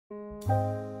Did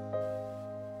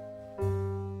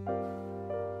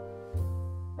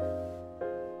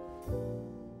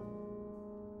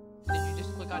you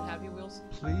just click on Happy Wheels?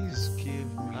 Please give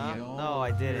me all no, I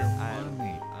didn't.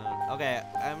 money. Okay,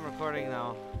 I'm recording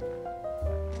now.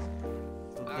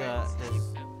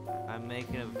 I'm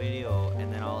making a video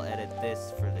and then I'll edit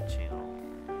this for the channel.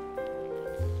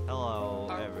 Hello,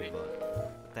 everybody.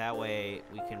 That way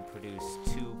we can produce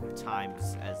 2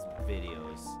 times as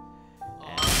videos.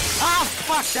 And oh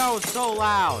fuck! That was so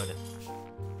loud.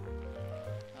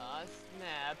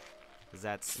 Snap. Is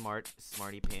that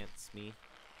smarty pants me?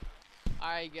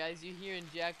 Alright guys, you're hearing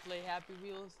Jack play Happy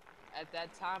Wheels. At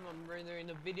that time, I'm rendering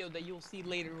a video that you'll see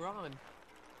later on.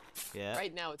 Yeah.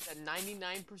 Right now, it's at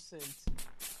 99%.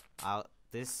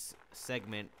 This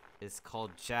segment is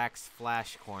called Jack's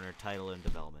Flash Corner, title and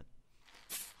development.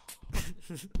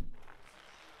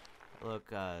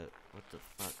 Look, what the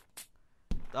fuck?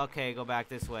 Okay, go back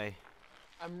this way.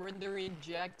 I'm rendering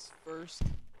Jack's first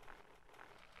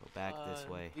Go back this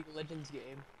way. League of Legends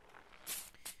game.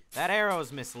 That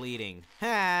arrow's misleading.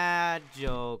 Ha,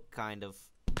 joke, kind of.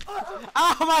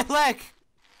 Oh, my leg!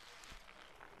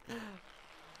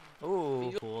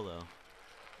 Ooh, cool though.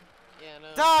 Yeah,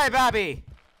 no. Die, Babby!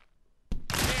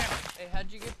 Hey,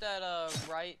 how'd you get that,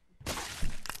 right?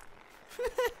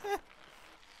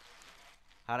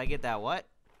 How'd I get that what?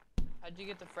 How'd you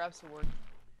get the fraps to work?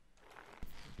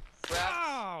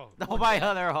 Fraps? Oh, my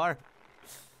other arm.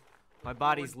 My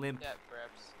body's limp. That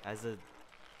fraps.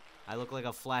 I look like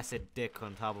a flaccid dick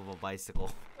on top of a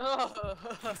bicycle. Oh.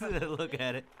 Look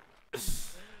at it. Let's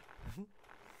see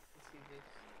this.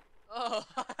 Oh.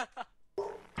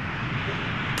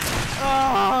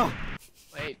 Oh!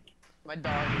 Wait, my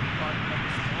dog is barking up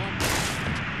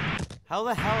the How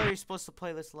the hell are you supposed to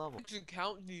play this level? storm. You can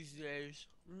count these days.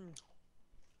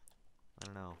 I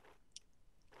don't know.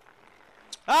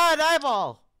 Ah, an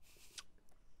eyeball!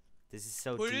 This is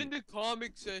so Put deep. in the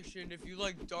comment section if you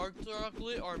like dark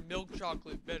chocolate or milk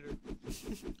chocolate better.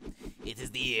 It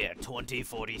is the year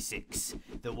 2046.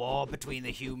 The war between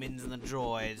the humans and the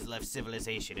droids left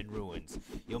civilization in ruins.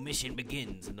 Your mission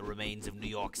begins in the remains of New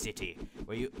York City,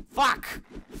 where you— Fuck!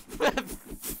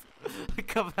 I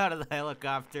come out of the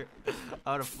helicopter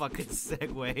on a fucking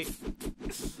Segway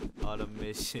on a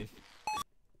mission.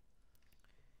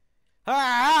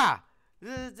 Ah!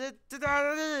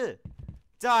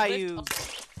 Die, you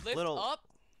Lift little— up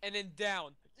and then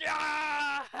down.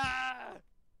 Ah!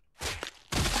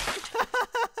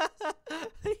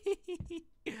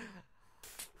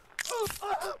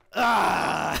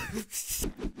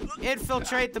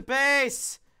 Infiltrate the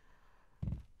base!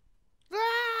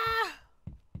 Ah!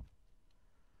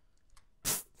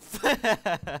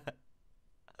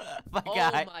 My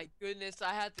guy. Oh my goodness,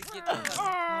 I had to get that.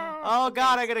 Oh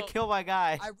god, Okay, I gotta so kill my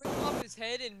guy. I ripped off his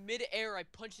head in mid-air, I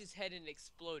punched his head and it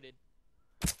exploded.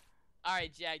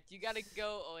 Alright, Jack, you gotta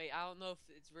go. Oh wait, I don't know if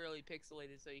it's really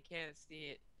pixelated, so you can't see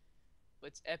it. But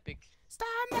it's epic. Storm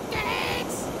the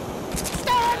gates!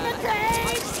 Storm the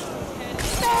gates!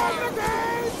 Storm the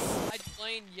gates! I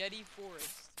playing Yeti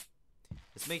Forest.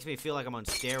 This makes me feel like I'm on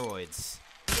steroids.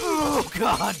 Oh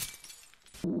god!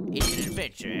 It's an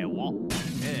adventure, what?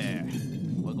 Yeah.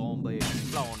 We're gonna be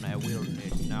exploring that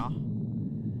wilderness now.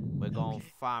 We're gonna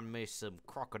find me some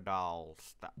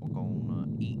crocodiles that we're gonna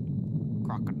eat.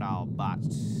 Crocodile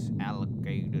bites,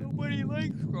 alligator. Nobody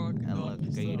likes crocodiles.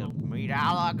 Alligator meat,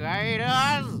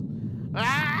 alligators!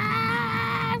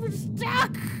 Ah, I'm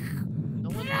stuck! No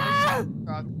one likes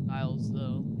crocodiles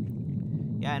though.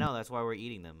 Yeah, I know, that's why we're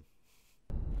eating them.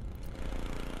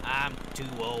 I'm too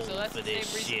old So that's for the same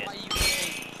this reason shit. why you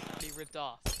be ripped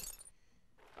off.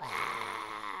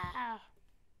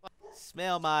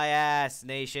 Smell my ass,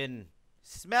 nation.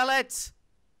 Smell it!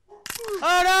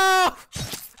 Oh no!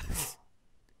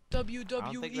 WWE.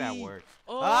 I don't think that works.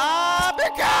 Oh. Ah,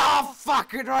 big off!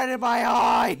 Fucking right in my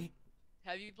eye!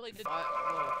 Have you played the?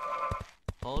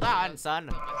 Hold on, son.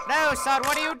 No, son,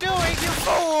 what are you doing, you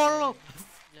fool?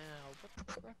 Now, what the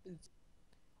crap is?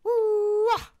 Woo!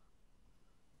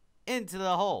 Into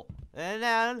the hole. And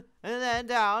then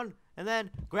down. And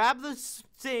then grab the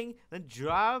thing. Then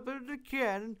drop it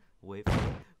again. Wait for it.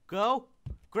 Go.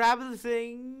 Grab the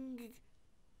thing.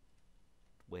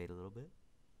 Wait a little bit.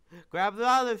 Grab the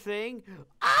other thing.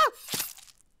 Ah!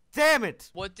 Damn it!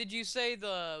 What did you say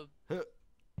the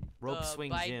Rope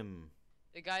swing bike- Jim.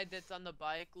 the guy that's on the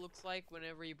bike looks like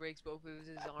whenever he breaks both of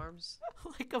his arms?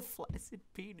 Like a flaccid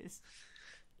penis.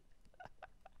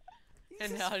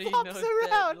 And just how do you flops know what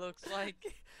that around. looks like?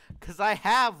 Cause I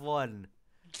have one.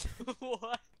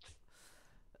 What?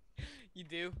 You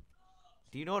do?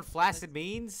 Do you know what flaccid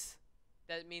means?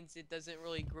 That means it doesn't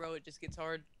really grow, it just gets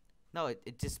hard. No,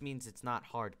 it just means it's not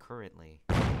hard currently.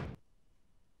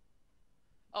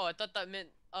 Oh, I thought that meant.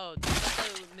 Oh, I thought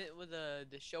that meant with the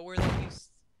shower that you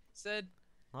said.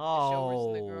 The showers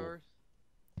and the Oh. growers.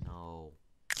 No.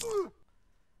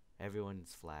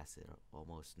 Everyone's flaccid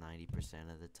almost 90%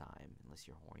 of the time, unless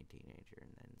you're a horny teenager,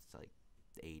 and then it's like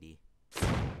 80.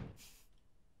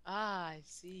 Ah, I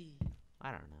see.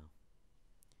 I don't know.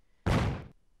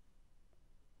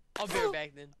 I'll be right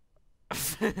back then.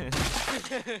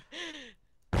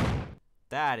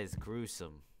 That is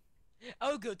gruesome.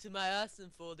 I'll go to my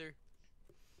awesome folder.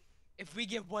 If we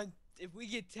get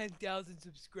 10,000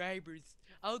 subscribers,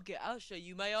 I'll show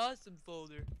you my awesome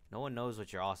folder. No one knows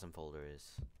what your awesome folder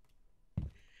is.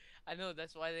 I know,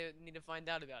 that's why they need to find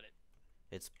out about it.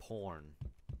 It's porn.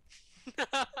 It's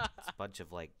a bunch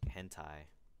of like hentai.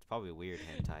 It's probably weird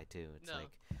hentai too. It's No. like,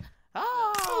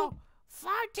 oh,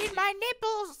 farting my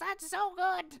nipples. That's so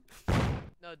good.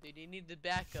 No, dude, you need the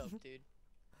backup, dude.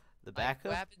 The Like,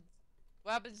 backup?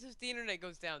 what happens if the internet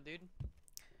goes down, dude?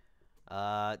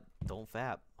 Don't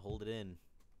fap. Hold it in.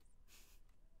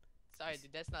 Sorry,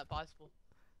 dude, that's not possible.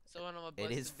 Someone on my bus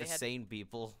It is said for they had sane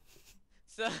people.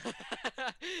 So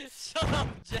shut up,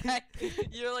 Jack.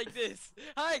 You're like this.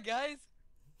 Hi, guys.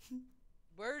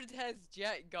 Where has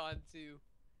Jack gone to?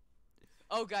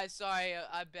 Oh, guys, sorry,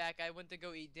 I'm back. I went to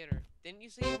go eat dinner. Didn't you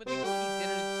say you went to go eat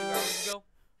dinner 2 hours ago?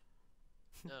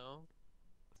 No.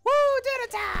 Woo, dinner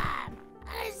time!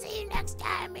 I'll see you next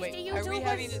time, Mr. Wait, YouTubers. are we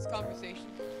having this conversation?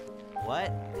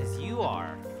 What? Because you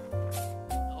are.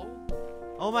 No.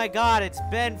 Oh my god, it's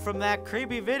Ben from that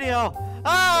creepy video.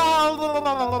 Oh!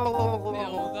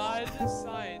 Build on the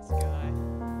side.